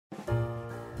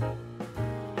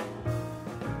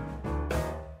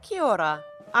Kia ora.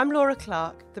 I'm Laura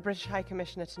Clark, the British High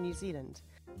Commissioner to New Zealand.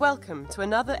 Welcome to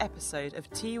another episode of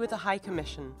Tea with the High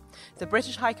Commission, the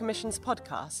British High Commission's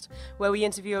podcast, where we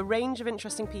interview a range of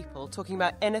interesting people talking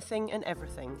about anything and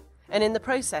everything, and in the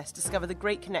process discover the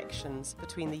great connections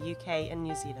between the UK and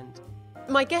New Zealand.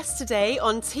 My guest today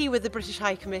on Tea with the British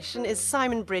High Commission is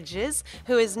Simon Bridges,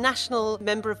 who is National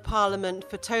Member of Parliament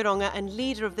for Tauranga and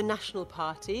leader of the National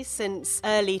Party since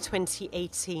early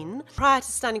 2018. Prior to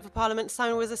standing for Parliament,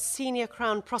 Simon was a senior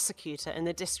Crown prosecutor in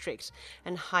the District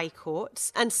and High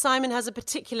Courts. And Simon has a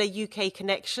particular UK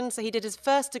connection, so he did his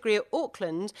first degree at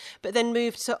Auckland, but then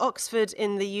moved to Oxford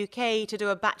in the UK to do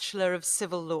a Bachelor of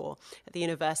Civil Law at the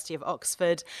University of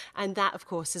Oxford. And that, of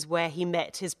course, is where he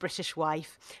met his British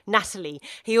wife, Natalie.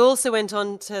 He also went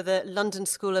on to the London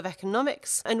School of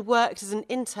Economics and worked as an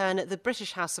intern at the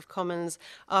British House of Commons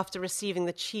after receiving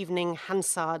the Chevening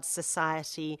Hansard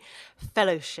Society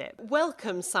Fellowship.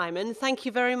 Welcome, Simon. Thank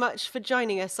you very much for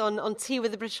joining us on Tea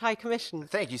with the British High Commission.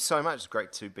 Thank you so much. It's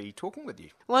great to be talking with you.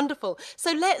 Wonderful.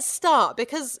 So let's start,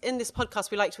 because in this podcast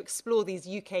we like to explore these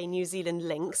UK-New Zealand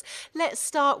links. Let's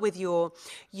start with your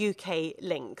UK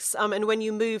links. And when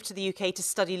you moved to the UK to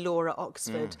study law at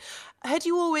Oxford, had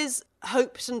you always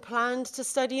hoped and planned to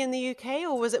study in the UK,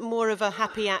 or was it more of a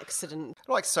happy accident?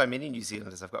 Like so many New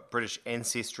Zealanders, I've got British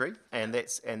ancestry, and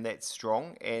that's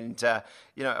strong. And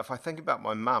if I think about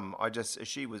my mum,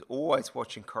 she was always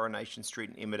watching Coronation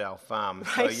Street and Emmerdale Farm.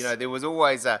 Right. So there was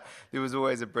always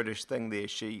a British thing there.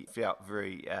 She felt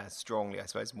very strongly, I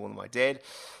suppose, more than my dad.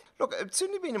 Look, it's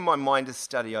certainly been in my mind to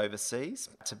study overseas.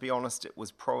 To be honest, it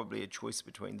was probably a choice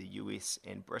between the US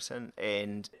and Britain.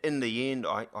 And in the end,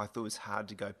 I thought it was hard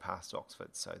to go past Oxford.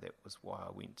 So that was why I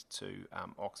went to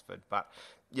Oxford. But,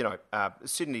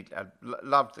 certainly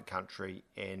loved the country.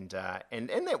 And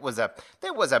that was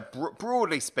a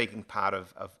broadly speaking part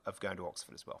of going to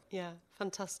Oxford as well. Yeah,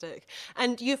 fantastic.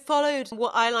 And you followed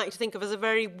what I like to think of as a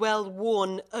very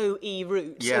well-worn OE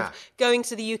route of going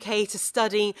to the UK to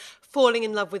study, falling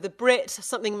in love with a Brit,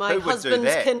 something my husband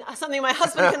can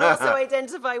also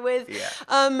identify with.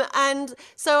 Yeah. And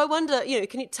so I wonder,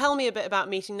 can you tell me a bit about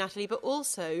meeting Natalie, but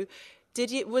also,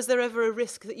 was there ever a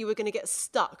risk that you were going to get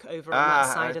stuck over on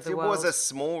that side of the world? It was a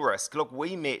small risk. Look,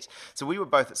 we met, so we were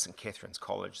both at St Catherine's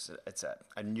College. It's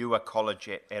a newer college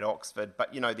at Oxford,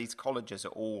 but these colleges are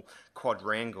all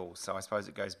quadrangles, so I suppose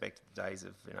it goes back to the days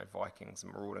of Vikings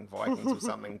and marauding Vikings or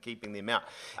something, keeping them out.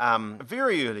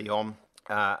 Very early on,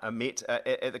 I met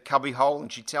at the cubbyhole,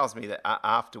 and she tells me that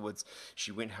afterwards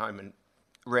she went home and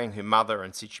rang her mother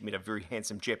and said she met a very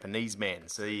handsome Japanese man.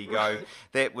 So there you go. Right.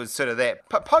 That was sort of that.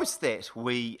 Post that,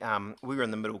 we were in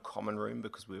the middle common room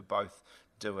because we were both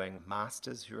doing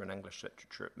masters, her in English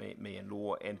literature, me in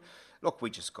law, and look,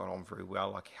 we just got on very well,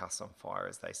 like a house on fire,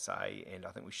 as they say, and I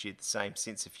think we shared the same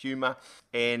sense of humour,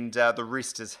 and the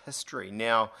rest is history.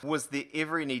 Now, was there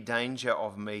ever any danger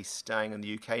of me staying in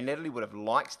the UK? Natalie would have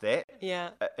liked that.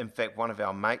 Yeah. In fact, one of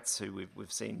our mates who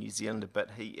we've seen in New Zealand a bit,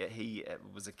 he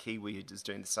was a Kiwi who was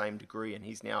doing the same degree, and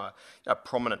he's now a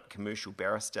prominent commercial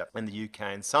barrister in the UK,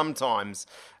 and sometimes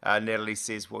Natalie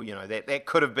says, well, that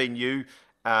could have been you,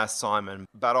 Simon,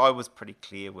 but I was pretty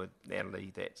clear with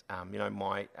Natalie that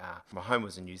my home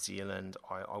was in New Zealand.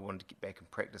 I wanted to get back and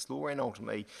practice law, and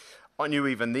ultimately I knew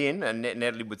even then, and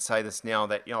Natalie would say this now,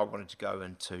 that I wanted to go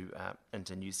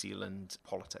into New Zealand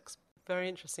politics. Very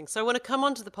interesting. So I want to come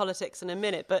on to the politics in a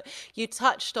minute, but you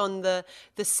touched on the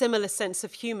similar sense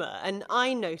of humour, and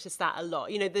I noticed that a lot.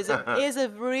 There's is a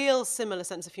real similar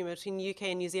sense of humour between the UK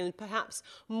and New Zealand, perhaps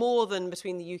more than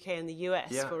between the UK and the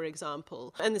US, for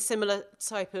example, and the similar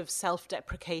type of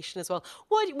self-deprecation as well.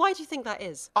 Why do you think that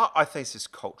is? I think it's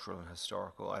just cultural and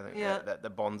historical. I think that the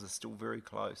bonds are still very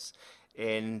close.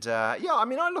 And I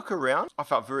look around. I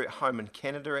felt very at home in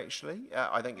Canada, actually.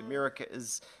 I think America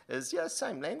is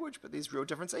same language, but there's real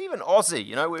difference. Even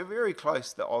Aussie, we're very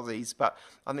close to the Aussies, but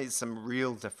I think there's some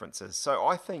real differences. So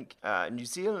I think New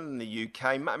Zealand and the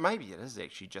UK, maybe it is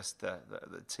actually just the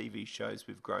TV shows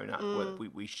we've grown up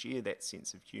with. We share that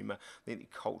sense of humour. I think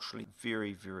they're culturally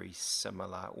very, very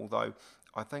similar, although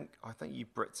I think you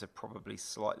Brits are probably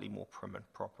slightly more prim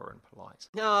and proper and polite.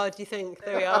 Oh, do you think?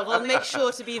 There we are. I'll make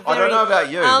sure to be very... I don't know about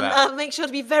you. I'll make sure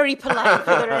to be very polite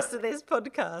for the rest of this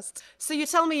podcast. So you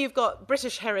tell me you've got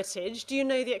British heritage. Do you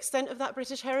know the extent of that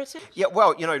British heritage? Yeah,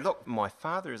 well, look, my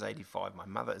father is 85, my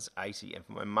mother is 80, and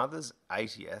for my mother's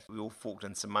 80th, we all forked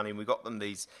in some money, and we got them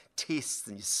these tests,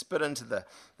 and you spit into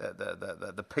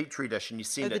the petri dish, and you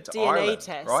send it to DNA Ireland,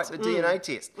 test. right? The DNA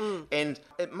test. And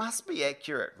it must be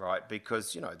accurate, right? Because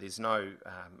because, there's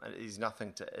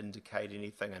nothing to indicate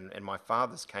anything. And my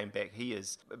father's came back. He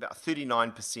is about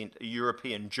 39%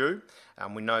 European Jew.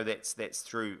 We know that's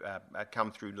through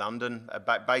come through London,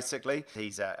 basically.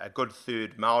 He's a good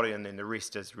third Māori, and then the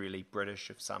rest is really British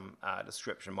of some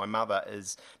description. My mother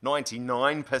is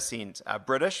 99%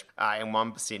 British and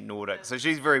 1% Nordic, so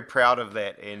she's very proud of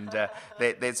that, and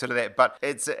that sort of that. But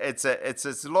it's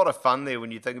a lot of fun there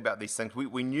when you think about these things.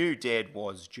 We knew Dad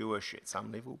was Jewish at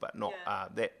some level, but not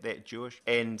that Jewish.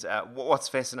 And what's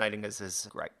fascinating is his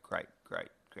great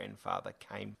grandfather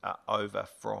came over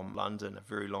from London a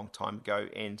very long time ago,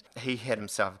 and he had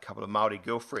himself a couple of Māori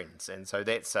girlfriends, and so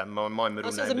that's my middle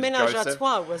name is ménage Joseph. À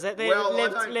trois, was it? They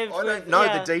I don't know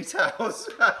the details.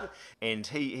 And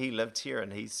he lived here,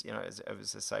 and he's, as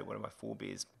I say, one of my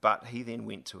forebears. But he then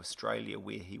went to Australia,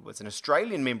 where he was an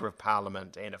Australian Member of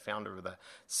Parliament and a founder of the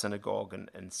synagogue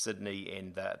in Sydney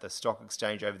and the stock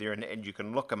exchange over there, and you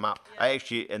can look him up.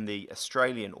 Actually, in the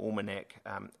Australian Almanac,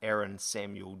 Aaron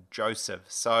Samuel Joseph.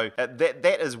 So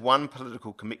that is one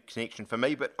political connection for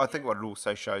me, but I think what it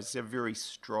also shows is a very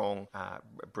strong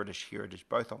British heritage,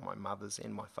 both on my mother's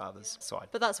and my father's side.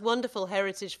 But that's wonderful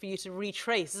heritage for you to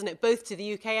retrace, isn't it? Both to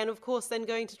the UK and, of course, then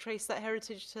going to trace that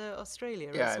heritage to Australia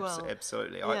as well. Yeah,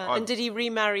 absolutely. Yeah. And did he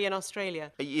remarry in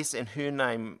Australia? Yes, and her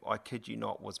name, I kid you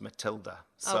not, was Matilda.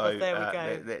 So there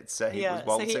we go. He was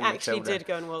waltzing so he actually Matilda. Did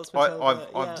go and waltz Matilda.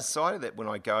 I've decided that when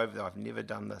I go over there, I've never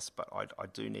done this, but I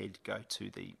do need to go to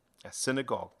the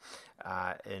synagogue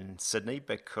in Sydney,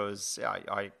 because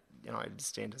I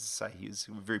understand, as I say, he was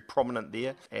very prominent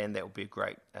there, and that will be a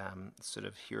great sort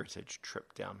of heritage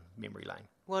trip down memory lane.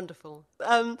 Wonderful.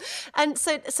 And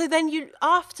so then you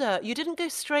didn't go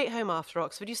straight home after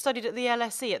Oxford. You studied at the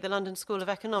LSE, at the London School of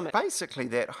Economics. Basically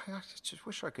I just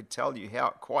wish I could tell you how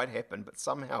it quite happened, but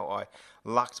somehow I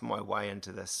lucked my way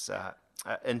into this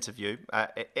interview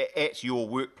at your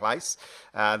workplace,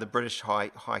 the British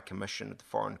High Commission at the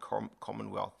Foreign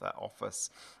Commonwealth Office,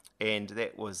 and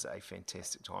that was a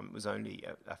fantastic time. It was only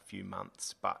a few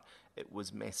months, but it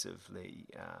was massively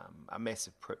a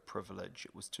massive privilege.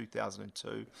 It was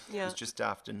 2002. Yeah. It was just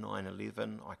after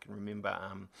 9/11. I can remember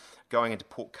going into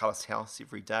Portcullis House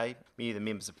every day. Many of the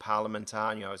members of Parliament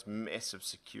are, it was massive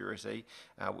security,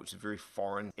 which is very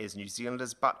foreign as New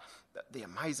Zealanders. But the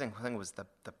amazing thing was the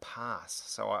pass.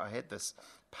 So I had this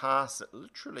pass that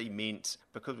literally meant,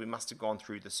 because we must have gone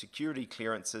through the security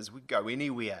clearances, we'd go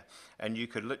anywhere, and you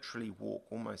could literally walk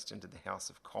almost into the House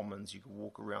of Commons. You could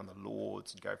walk around the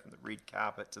Lords and go from the red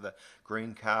carpet to the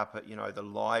green carpet, the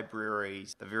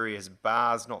libraries, the various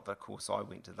bars. Not that, of course, I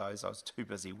went to those. I was too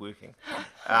busy working.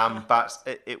 But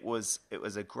it was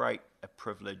a great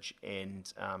privilege, and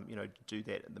to do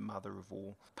that at the mother of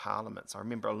all parliaments. I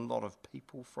remember a lot of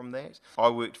people from that. I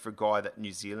worked for a guy that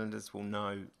New Zealanders will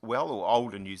know well, or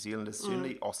older New Zealanders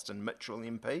certainly, Austin Mitchell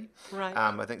MP. Right.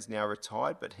 I think he's now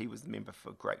retired, but he was the member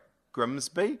for Great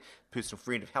Grimsby, personal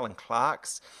friend of Helen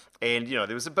Clark's, and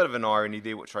there was a bit of an irony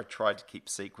there which I tried to keep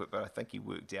secret, but I think he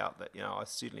worked out that I was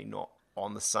certainly not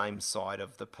on the same side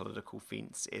of the political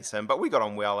fence as him, but we got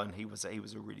on well, and he was a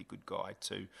really good guy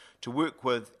to work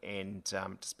with and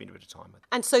to spend a bit of time with.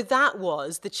 And so that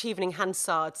was the Chevening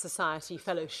Hansard Society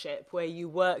Fellowship, where you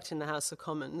worked in the House of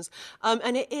Commons,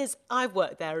 and I've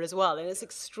worked there as well, and it's an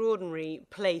extraordinary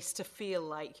place to feel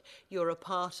like you're a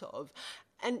part of.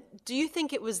 And do you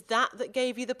think it was that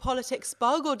gave you the politics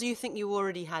bug, or do you think you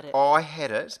already had it? I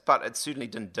had it, but it certainly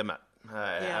didn't dim it.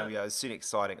 It's certainly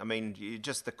exciting. I mean,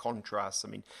 just the contrast. I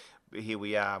mean, here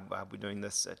we are, we're doing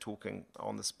this, talking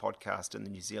on this podcast in the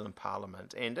New Zealand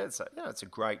Parliament, and it's a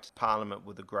great parliament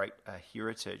with a great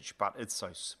heritage, but it's so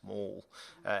small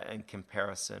in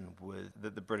comparison with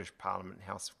the British Parliament,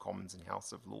 House of Commons and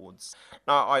House of Lords.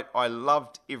 No, I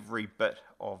loved every bit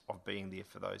of being there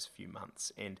for those few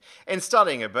months, and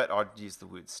studying a bit. I'd use the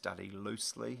word study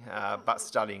loosely, but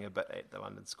studying a bit at the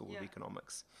London School of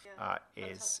Economics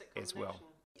as well.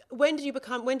 When did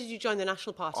you join the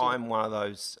National Party? I'm one of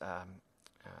those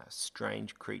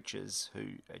strange creatures who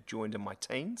joined in my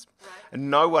teens. Right.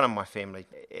 And no one in my family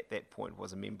at that point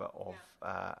was a member of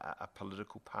a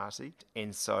political party.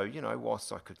 And so,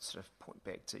 whilst I could sort of point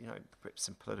back to, perhaps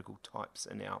some political types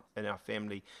in our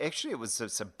family, actually it was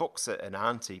some books that an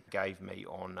auntie gave me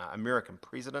on American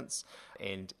presidents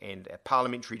and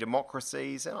parliamentary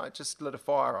democracies, and I just lit a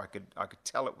fire. I could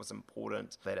tell it was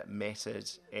important, that it mattered,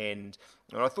 and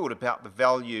I thought about the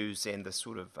values and the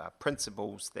sort of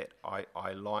principles that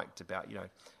I liked about,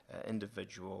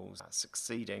 individuals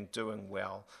succeeding, doing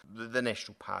well, the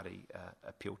National Party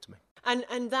appealed to me.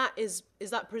 And that is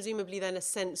that presumably then a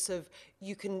sense of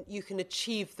you can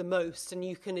achieve the most and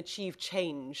you can achieve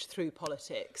change through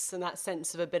politics, and that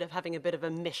sense of having a bit of a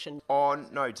mission? Oh,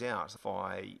 no doubt. If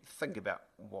I think about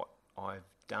what I've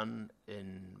done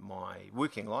in my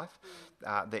working life,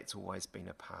 that's always been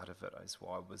a part of it. That's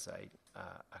why I was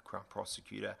a Crown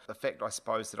prosecutor. The fact, I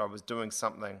suppose, that I was doing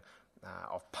something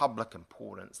of public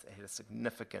importance that had a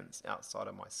significance outside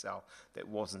of myself, that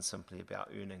wasn't simply about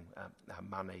earning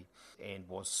money, and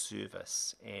was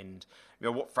service. And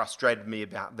what frustrated me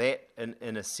about that,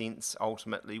 in a sense,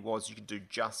 ultimately, was you could do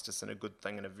justice and a good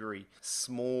thing in a very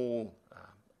small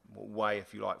way,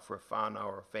 if you like, for a whānau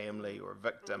or a family or a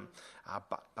victim,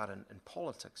 but in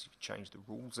politics, you can change the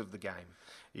rules of the game.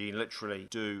 You can literally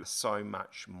do so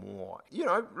much more.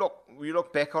 Look, we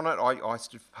look back on it. I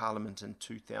stood for Parliament in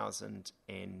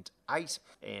 2008,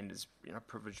 and is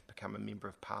privileged to become a member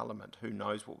of Parliament. Who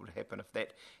knows what would happen if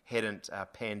that hadn't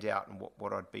panned out, and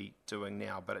what I'd be doing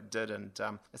now, but it did, and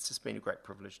it's just been a great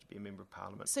privilege to be a member of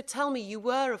Parliament. So tell me, you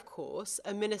were, of course,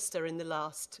 a minister in the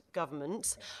last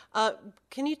government.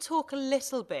 Can you talk a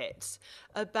little bit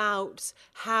about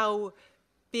how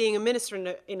being a minister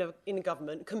in a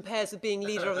government compares with being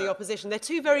leader of the opposition? They're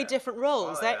two very different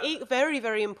roles. They're very,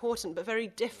 very important, but very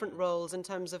different roles in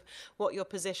terms of what your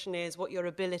position is, what your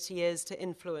ability is to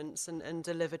influence and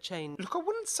deliver change. Look, I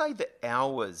wouldn't say that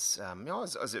ours. I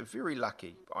was very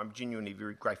lucky. I'm genuinely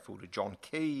very grateful to John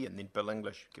Key and then Bill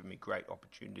English, giving me great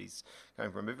opportunities,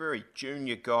 going from a very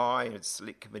junior guy and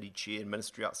select committee chair,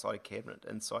 ministry outside of cabinet,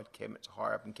 inside cabinet, to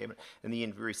higher up in cabinet, in the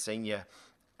end very senior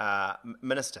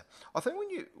minister. I think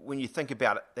when you think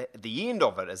about it, at the end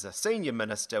of it, as a senior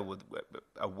minister with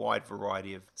a wide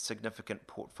variety of significant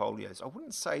portfolios, I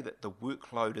wouldn't say that the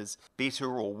workload is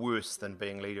better or worse than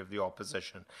being leader of the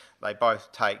opposition. They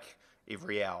both take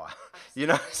every hour,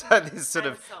 so there's sort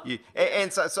of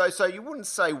so you wouldn't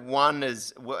say one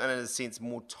is, in a sense,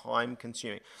 more time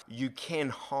consuming. You can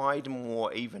hide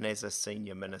more even as a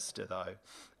senior minister, though.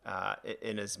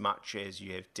 In as much as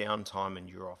you have downtime in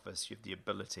your office, you have the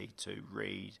ability to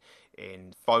read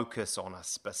and focus on a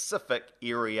specific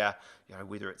area,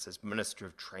 whether it's as Minister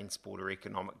of Transport or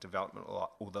Economic Development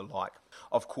or the like.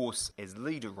 Of course, as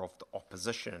leader of the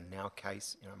opposition, in our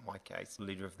case, in my case,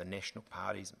 leader of the national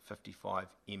parties and 55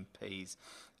 MPs,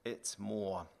 it's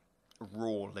more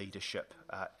raw leadership,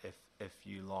 if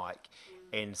you like.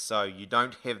 And so you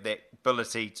don't have that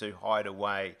ability to hide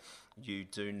away. You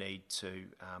do need to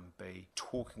be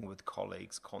talking with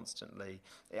colleagues constantly,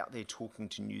 out there talking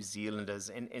to New Zealanders.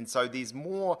 And so there's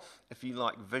more, if you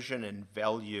like, vision and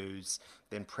values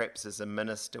than perhaps as a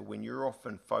minister, when you're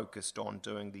often focused on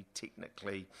doing the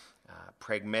technically,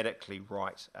 pragmatically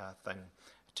right thing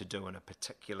to do in a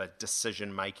particular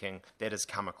decision-making that has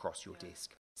come across your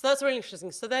desk. So that's really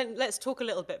interesting. So then let's talk a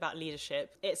little bit about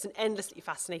leadership. It's an endlessly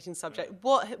fascinating subject.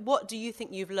 What do you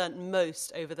think you've learnt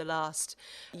most over the last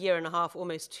year and a half,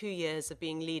 almost 2 years of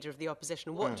being leader of the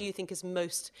opposition? What do you think is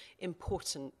most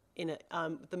important in it,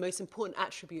 the most important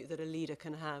attribute that a leader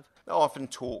can have? I often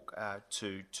talk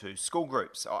to school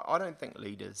groups. I don't think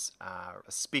leaders are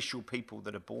special people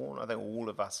that are born. I think all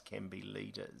of us can be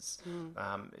leaders.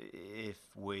 If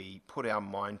we put our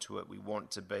mind to it, we want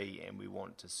to be and we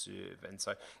want to serve. And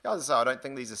so, as I say, I don't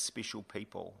think these are special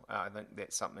people. I think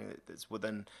that's something that's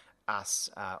within us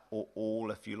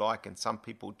all, if you like, and some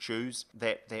people choose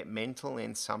that mantle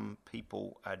and some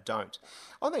people don't.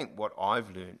 I think what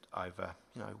I've learned over,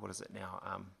 what is it now,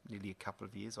 nearly a couple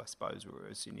of years, I suppose,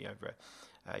 or certainly over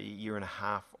a year and a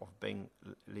half of being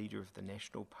leader of the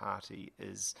National Party,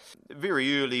 is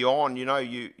very early on,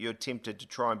 you're tempted to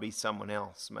try and be someone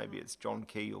else. Maybe it's John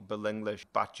Key or Bill English,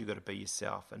 but you've got to be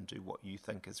yourself and do what you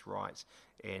think is right.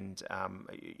 And,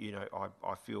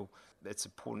 I feel it's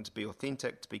important to be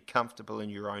authentic, to be comfortable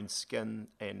in your own skin,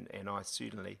 and I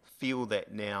certainly feel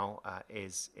that now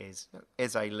as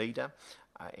a leader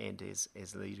and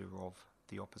as leader of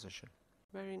the opposition.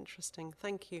 Very interesting.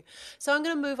 Thank you. So I'm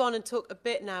going to move on and talk a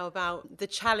bit now about the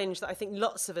challenge that I think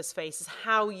lots of us face, is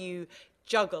how you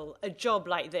juggle a job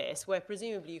like this, where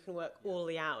presumably you can work all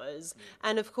the hours,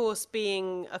 and of course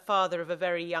being a father of a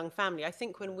very young family. I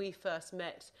think when we first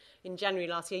met, in January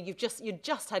last year. You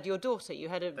just had your daughter. You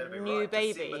had a new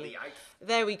baby. December the 8th.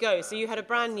 There we go. So you had a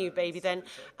brand new baby then.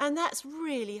 And that's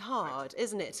really hard,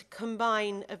 isn't it, to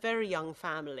combine a very young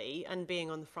family and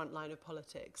being on the front line of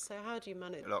politics. So how do you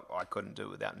manage? Look, I couldn't do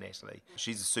it without Natalie.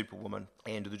 She's a superwoman.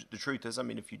 And the truth is, I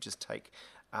mean, if you just take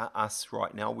us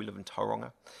right now, we live in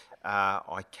Tauranga.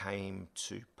 I came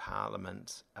to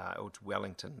Parliament, or to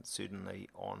Wellington, certainly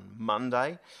on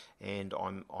Monday, and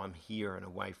I'm here and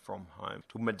away from home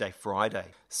till midday Friday.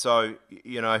 So,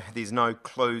 there's no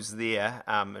clues there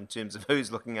in terms of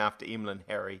who's looking after Emlyn,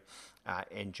 Harry,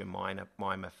 and Jemima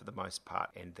for the most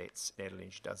part, and that's Natalie,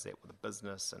 and she does that with a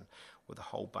business and with a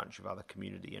whole bunch of other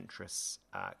community interests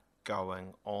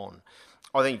going on.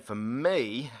 I think for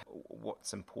me,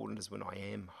 what's important is when I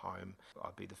am home,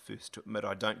 I'll be the first to admit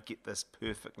I don't get this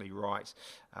perfectly right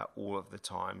all of the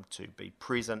time, to be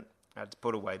present, to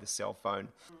put away the cell phone,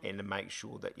 and to make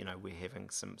sure that we're having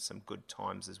some good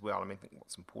times as well. I mean, I think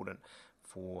what's important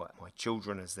for my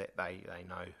children is that they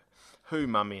know who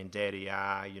mummy and daddy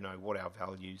are, what our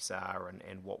values are,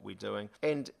 and what we're doing.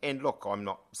 And look, I'm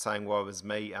not saying woe is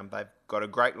me. They've got a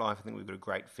great life. I think we've got a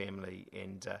great family,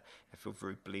 and I feel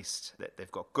very blessed that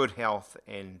they've got good health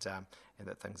and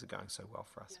that things are going so well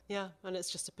for us. Yeah, and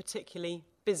it's just a particularly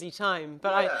busy time.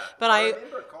 But I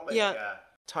remember a colleague,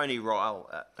 Tony Ryle,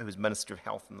 who was Minister of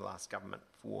Health in the last government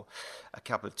for a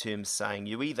couple of terms, saying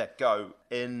you either go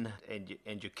in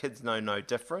and your kids know no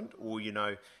different, or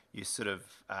you sort of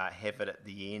have it at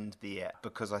the end there.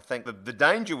 Because I think the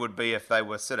danger would be if they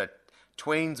were sort of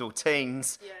tweens or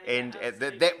teens, and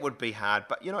that would be hard.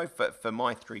 But for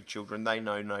my three children, they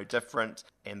know no different,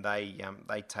 and they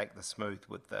take the smooth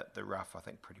with the rough, I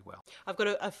think, pretty well. I've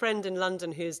got a friend in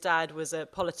London whose dad was a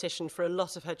politician for a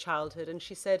lot of her childhood, and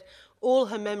she said all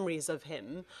her memories of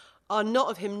him are not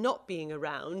of him not being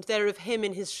around, they're of him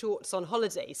in his shorts on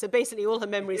holiday. So basically all her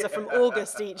memories are from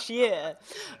August each year.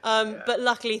 But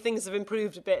luckily things have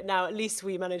improved a bit now. At least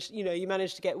you managed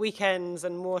to get weekends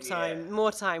and more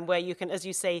time where you can, as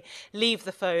you say, leave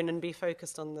the phone and be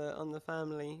focused on the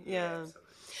family. Yeah.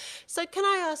 So can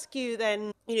I ask you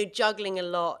then, juggling a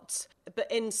lot, but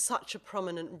in such a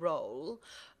prominent role,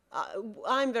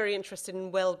 I'm very interested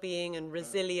in well-being and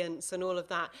resilience and all of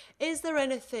that. Is there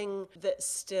anything that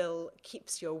still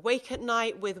keeps you awake at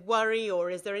night with worry, or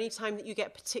is there any time that you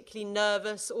get particularly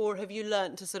nervous, or have you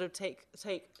learnt to sort of take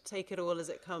it all as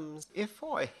it comes? If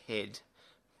I had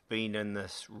been in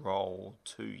this role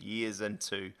 2 years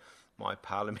into my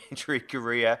parliamentary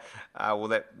career, well,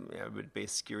 that would be a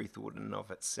scary thought in and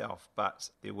of itself,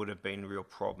 but there would have been real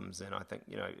problems, and I think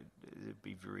it'd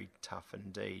be very tough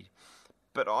indeed.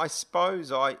 But I suppose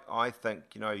I think,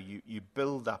 you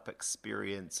build up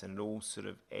experience, and it all sort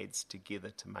of adds together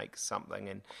to make something.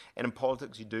 And in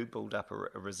politics, you do build up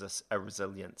a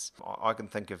resilience. I can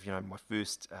think of, my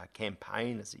first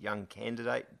campaign as a young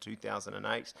candidate in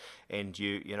 2008, and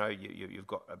you've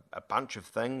got a bunch of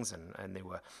things, and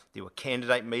there were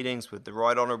candidate meetings with the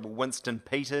Right Honourable Winston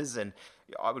Peters, and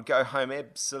I would go home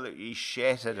absolutely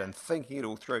shattered and thinking it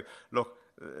all through. Look,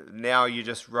 now you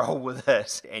just roll with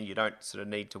it, and you don't sort of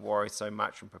need to worry so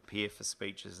much and prepare for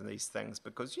speeches and these things,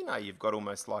 because you've got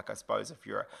almost like, I suppose, if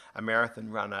you're a marathon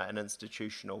runner, an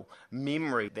institutional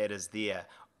memory that is there.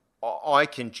 I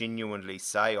can genuinely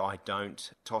say I don't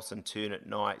toss and turn at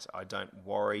night. I don't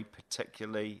worry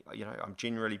particularly. I'm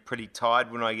generally pretty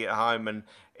tired when I get home, and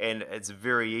it's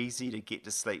very easy to get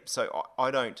to sleep. So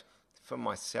I don't, for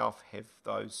myself, have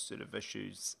those sort of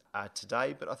issues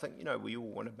today, but I think we all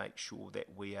want to make sure that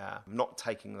we are not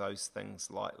taking those things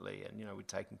lightly, and we're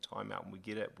taking time out, and we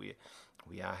get it.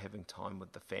 We are having time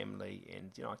with the family,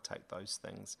 and I take those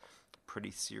things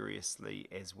pretty seriously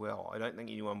as well. I don't think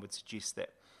anyone would suggest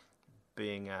that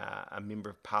being a member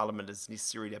of Parliament is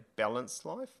necessarily a balanced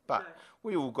life, but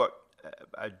we all got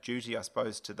a duty, I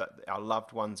suppose, to our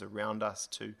loved ones around us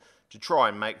to try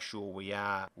and make sure we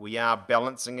are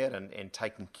balancing it and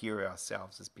taking care of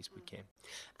ourselves as best we can.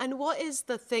 And what is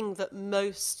the thing that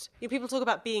most... people talk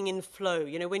about being in flow,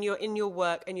 when you're in your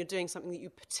work and you're doing something that you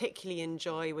particularly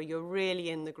enjoy, where you're really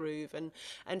in the groove.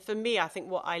 And for me, I think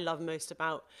what I love most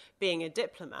about being a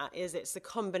diplomat is it's the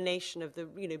combination of the,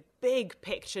 big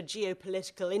picture,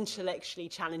 geopolitical, intellectually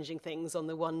challenging things on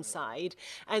the one side,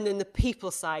 and then the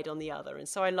people side on the other. And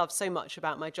so I love so much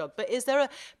about my job. But is there a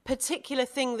particular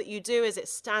thing that you do? Is it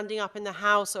standing up in the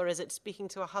House, or is it speaking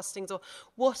to a hustings, or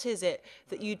what is it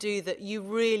that you do that you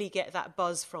really get that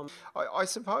buzz from? I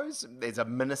suppose there's a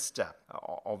minister.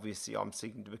 Obviously, I'm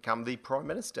seeking to become the Prime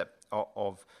Minister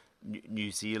of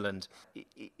New Zealand.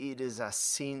 It is a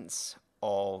sense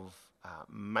of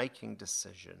making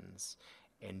decisions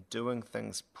and doing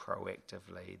things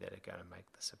proactively that are going to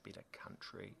make this a better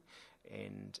country.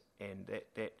 And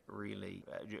that really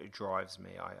drives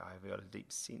me. I've got a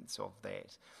deep sense of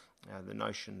that. The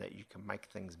notion that you can make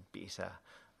things better,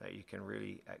 that you can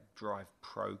really drive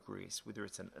progress, whether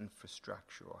it's in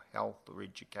infrastructure or health or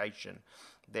education,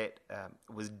 that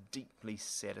was deeply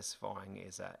satisfying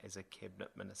as a cabinet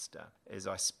minister. As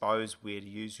I suppose, where to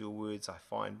use your words, I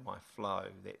find my flow,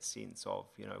 that sense of,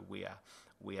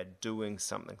 we are doing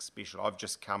something special. I've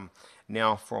just come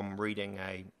now from reading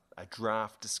a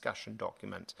draft discussion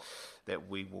document that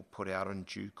we will put out in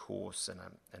due course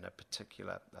in a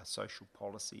particular social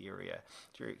policy area.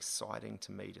 It's very exciting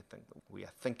to me to think that we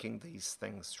are thinking these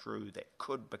things through that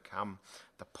could become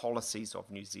the policies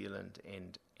of New Zealand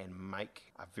and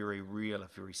make a very real, a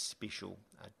very special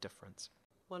difference.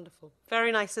 Wonderful.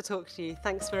 Very nice to talk to you.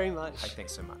 Thanks very much. Hey,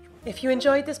 thanks so much. If you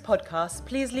enjoyed this podcast,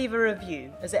 please leave a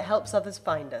review as it helps others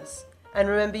find us. And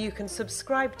remember, you can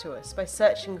subscribe to us by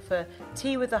searching for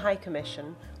Tea with the High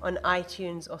Commission on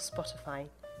iTunes or Spotify.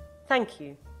 Thank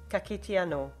you. Ka kite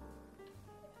anō.